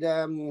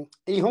 And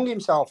he hung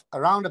himself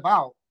around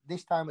about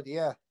this time of the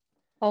year.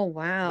 Oh,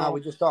 wow. Now we're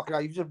just talking,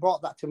 you just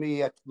brought that to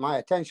me, my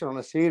attention on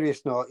a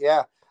serious note,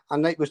 yeah.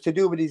 and it was to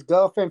do with his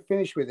girlfriend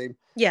finished with him.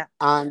 Yeah.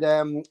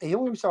 And he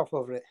hung himself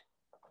over it.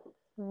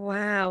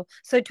 Wow.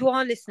 So to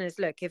our listeners,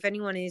 look, if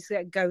anyone is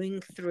going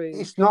through...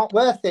 It's not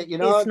worth it, you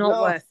know. It's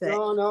not worth it.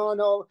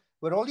 No.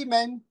 We're only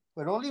men.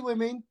 We're only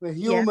women. We're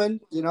human,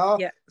 you know.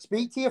 Yeah.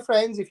 Speak to your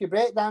friends. If you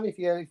break down, if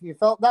you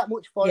felt that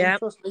much for him,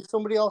 trust me,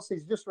 somebody else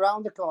is just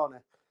around the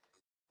corner.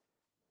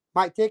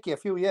 Might take you a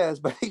few years,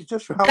 but it's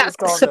just around the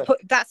corner.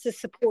 That's the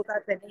support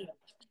that they need.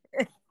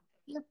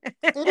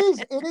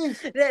 It is.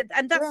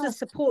 And that's the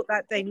support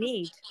that they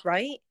need,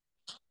 right?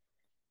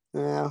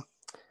 Yeah.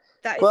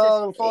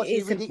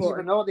 Unfortunately, we didn't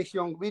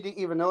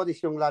even know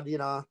this young lad, you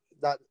know,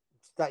 that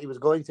he was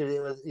going through.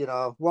 It was, you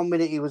know, one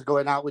minute he was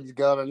going out with his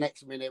girl, and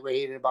next minute we're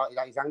hearing about it,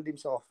 that he's hanged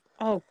himself.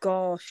 Oh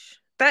gosh,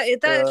 that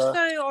is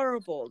so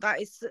horrible. That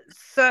is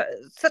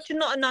such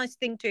not a nice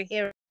thing to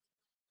hear,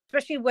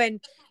 especially when,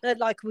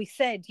 like we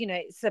said, you know,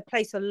 it's a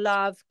place of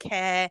love,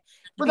 care.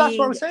 But that's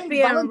what I'm saying.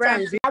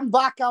 Valentines. I'm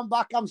back.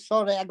 I'm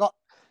sorry. I got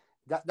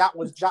that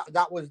was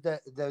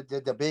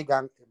the big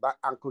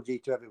Uncle G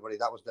to everybody.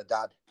 That was the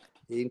dad.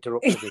 He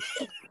interrupted it.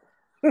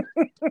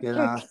 You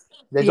know,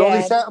 there's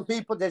only certain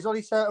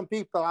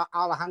people.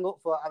 I'll hang up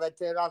for, and I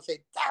turn around and say,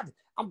 "Dad,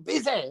 I'm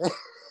busy."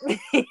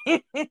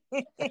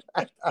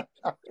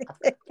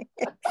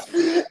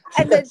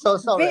 And then so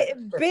sorry.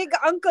 Big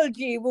Uncle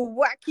G will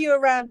whack you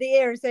around the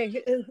ear and say,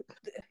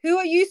 "Who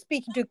are you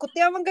speaking to?" You've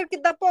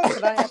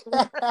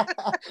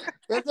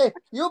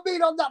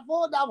been on that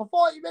phone now for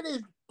 40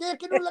 minutes.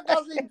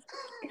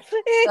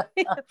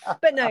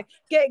 But no,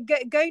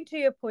 going to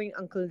your point,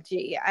 Uncle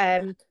G,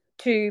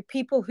 to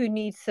people who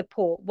need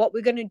support, what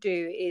we're going to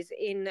do is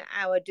in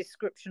our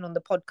description on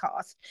the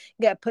podcast,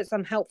 put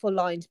some helpful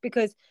lines,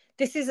 because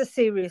this is a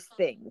serious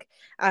thing.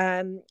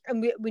 And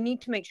we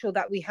need to make sure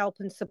that we help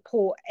and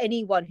support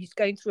anyone who's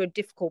going through a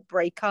difficult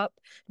breakup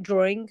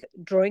during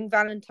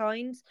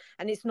Valentine's.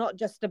 And it's not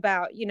just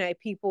about, you know,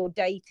 people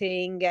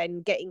dating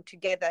and getting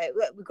together.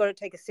 We've got to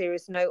take a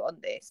serious note on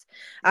this.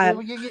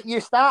 You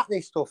start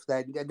this stuff,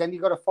 then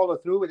you've got to follow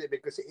through with it,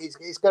 because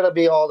it's got to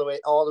be all the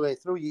way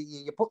through.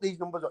 You put these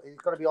numbers up,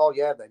 it's got to be all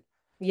year then.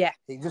 Yeah,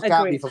 it just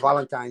can't be for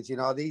Valentine's. You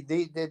know,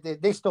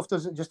 this stuff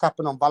doesn't just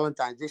happen on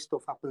Valentine's. This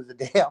stuff happens the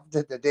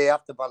day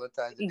after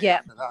Valentine's.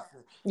 Exactly.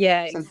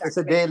 It's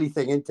a daily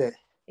thing, isn't it?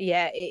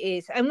 Yeah, it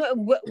is. And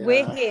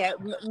we're here.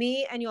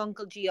 Me and your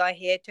Uncle G are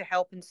here to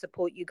help and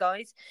support you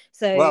guys.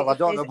 So, well, I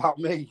don't know about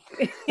me.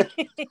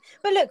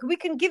 But look, we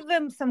can give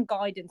them some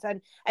guidance,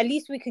 and at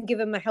least we can give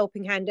them a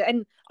helping hand.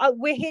 And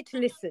we're here to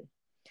listen.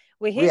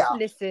 We're here to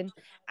listen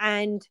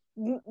and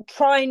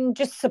try and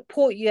just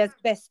support you as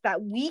best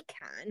that we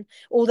can,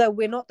 although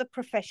we're not the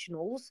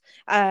professionals.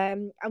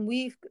 And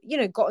we've, you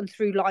know, gotten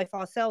through life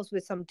ourselves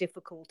with some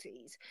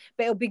difficulties.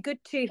 But it'll be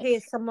good to hear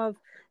some of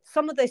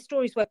those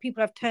stories where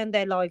people have turned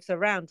their lives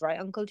around, right,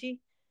 Uncle G?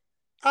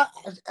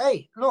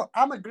 Hey, look,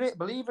 I'm a great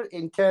believer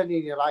in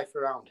turning your life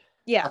around.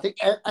 Yeah. I think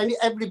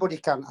everybody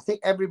can.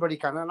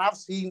 And I've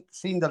seen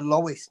the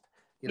lowest.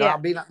 You know,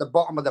 I've been at the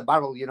bottom of the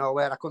barrel, you know,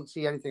 where I couldn't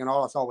see anything and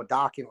all I saw was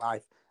dark in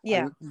life.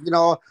 Yeah. And, you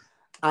know,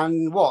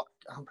 and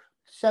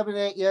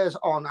 7-8 years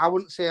on, I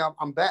wouldn't say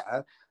I'm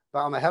better,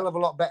 but I'm a hell of a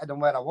lot better than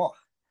where I was.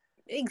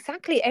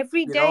 Exactly.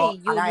 Every day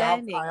you're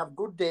learning. I have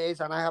good days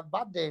and I have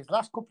bad days.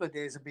 Last couple of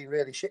days have been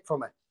really shit for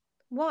me.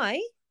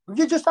 Why?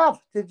 You just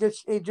have. You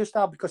just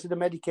have, because of the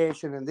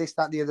medication and this,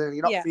 that, the other.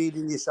 You're not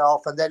feeding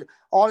yourself. And then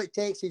all it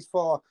takes is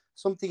for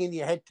something in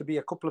your head to be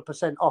a couple of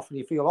 % off and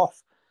you feel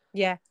off.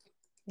 Yeah.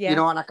 Yeah. You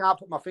know, and I can't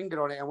put my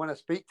finger on it. And when I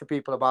speak to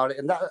people about it,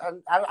 and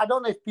I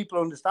don't know if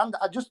people understand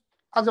that. I just,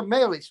 as a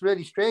male, it's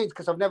really strange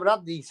because I've never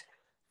had these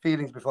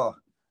feelings before,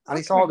 and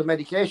it's all the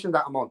medication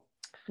that I'm on.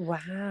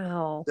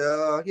 Wow.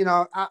 So, you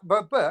know,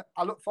 but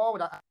I look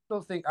forward. I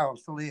still think, I'm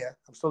still here.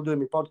 I'm still doing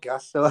my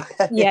podcast. So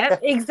yeah,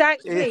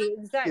 exactly.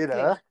 You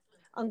know,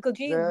 Uncle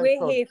G,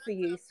 we're here for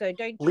you. So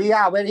don't.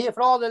 We're here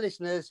for all the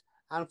listeners,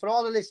 and for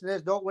all the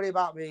listeners, don't worry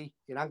about me.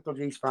 Your Uncle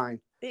G's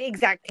fine.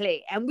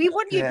 Exactly. And we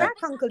want you back,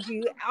 Uncle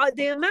G.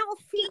 The amount of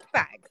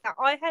feedback that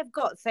I have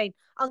got saying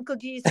Uncle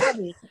G is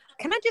funny.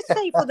 Can I just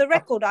say, for the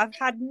record, I've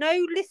had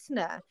no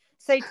listener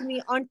say to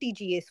me Auntie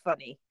G is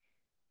funny.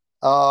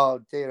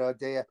 Oh dear, oh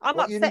dear. I'm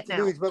what upset you need to now.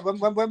 do is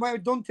when we're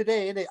done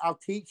today, innit, I'll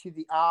teach you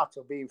the art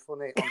of being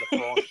funny on the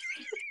phone.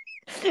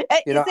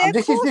 You know, and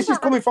this is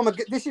coming from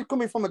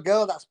a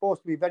girl that's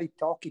supposed to be very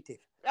talkative.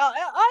 I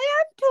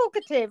am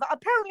talkative.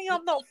 Apparently,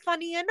 I'm not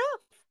funny enough.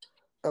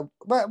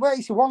 Well,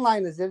 you see,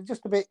 one-liners, they're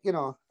just a bit, you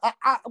know.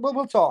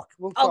 We'll talk.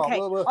 We'll talk. Okay,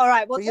 all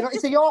right. Well, but, you know,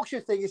 it's a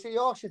Yorkshire thing. I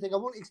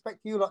wouldn't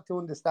expect you lot to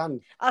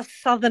understand. Us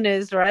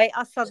Southerners, right?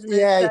 Us Southerners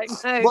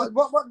don't know.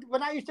 What,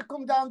 when I used to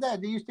come down there,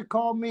 they used to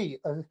call me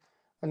a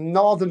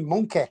northern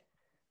monkey.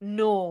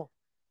 No.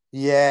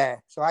 Yeah.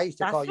 So I used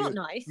to call you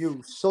nice.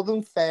 You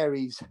southern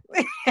fairies.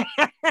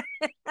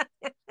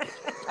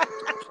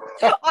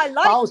 I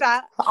like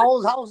that.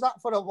 How's that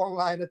for a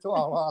one-liner to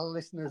our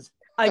listeners?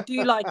 I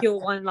do like your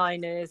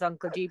one-liners,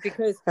 Uncle G,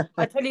 because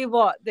I tell you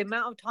what, the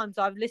amount of times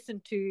I've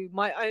listened to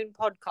my own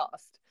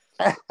podcast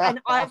and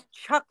I've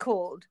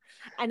chuckled,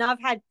 and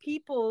I've had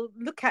people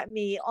look at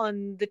me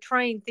on the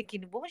train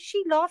thinking, what's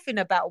she laughing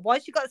about? Why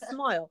she got a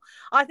smile?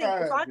 I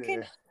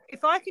think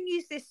if I can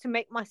use this to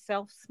make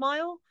myself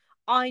smile,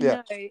 I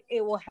know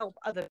it will help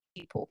other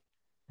people.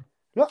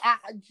 Look, I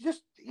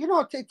just,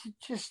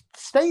 just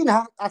staying.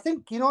 I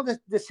think,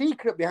 the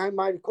secret behind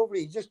my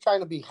recovery is just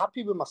trying to be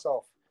happy with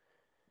myself.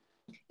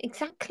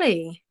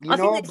 Exactly. But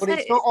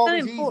it's not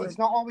always easy. It's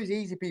not always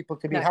easy, people,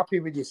 to be happy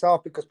with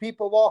yourself, because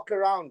people walk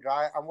around,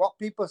 right? And what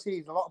people see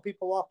is a lot of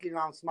people walking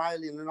around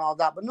smiling and all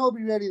that, but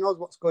nobody really knows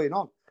what's going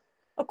on.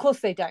 Of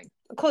course they don't.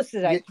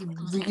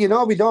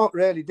 We don't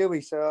really, do we?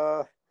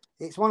 So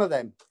it's one of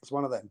them.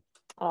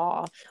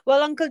 Oh,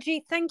 well, Uncle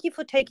G, thank you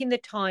for taking the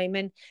time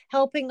and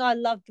helping our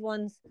loved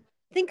ones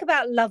think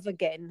about love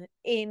again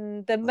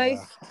in the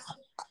most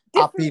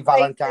happy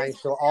Valentines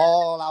to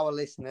all our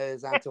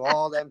listeners and to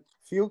all them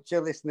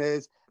future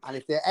listeners. And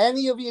if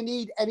any of you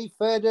need any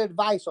further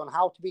advice on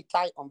how to be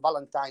tight on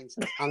Valentine's,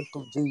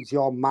 Uncle G's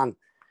your man.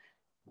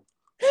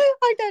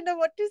 I don't know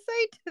what to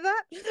say to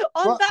that.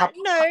 On that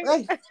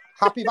note,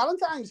 happy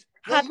Valentine's.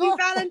 Happy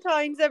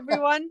Valentine's,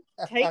 everyone.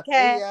 Take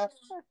care.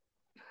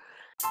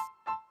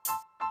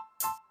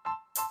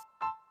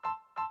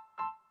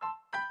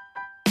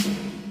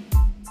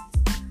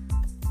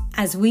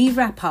 As we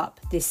wrap up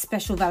this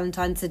special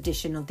Valentine's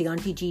edition of the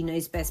Auntie G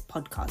Knows Best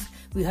podcast,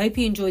 we hope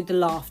you enjoyed the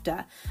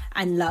laughter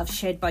and love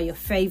shared by your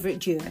favourite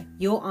duo,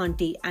 your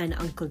Auntie and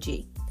Uncle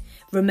G.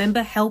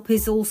 Remember, help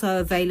is also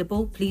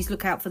available. Please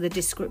look out for the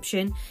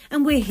description,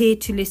 and we're here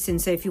to listen.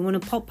 So if you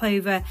want to pop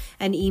over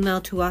an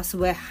email to us,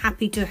 we're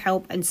happy to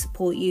help and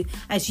support you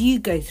as you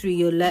go through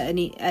your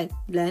you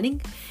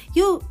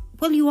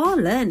are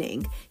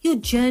learning your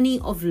journey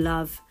of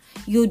love,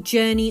 your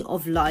journey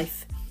of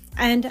life.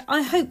 And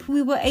I hope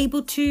we were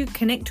able to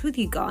connect with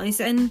you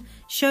guys and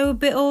show a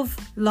bit of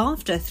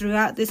laughter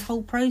throughout this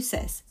whole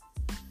process.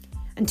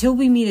 Until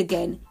we meet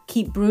again,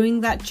 keep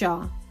brewing that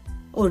jar,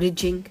 or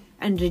ridging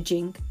and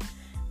ridging.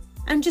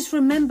 And just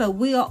remember,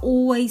 we are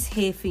always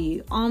here for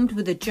you, armed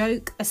with a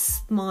joke, a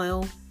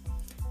smile,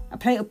 a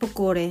plate of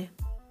pakore,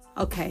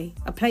 a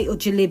plate of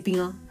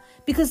jalebia,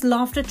 because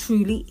laughter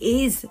truly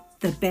is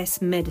the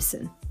best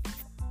medicine.